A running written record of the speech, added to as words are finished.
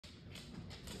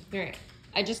All right,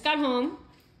 I just got home.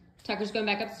 Tucker's going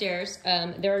back upstairs.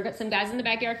 There are some guys in the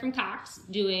backyard from Cox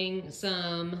doing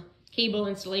some cable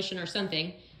installation or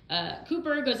something.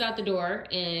 Cooper goes out the door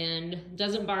and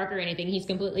doesn't bark or anything. He's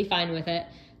completely fine with it.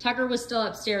 Tucker was still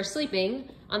upstairs sleeping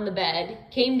on the bed,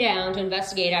 came down to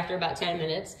investigate after about 10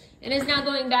 minutes, and is now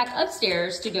going back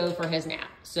upstairs to go for his nap.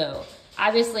 So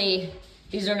obviously,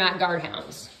 these are not guard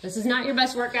hounds. This is not your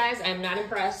best work, guys. I am not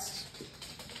impressed.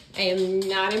 I am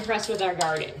not impressed with our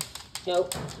guarding.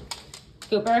 Nope.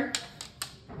 Cooper,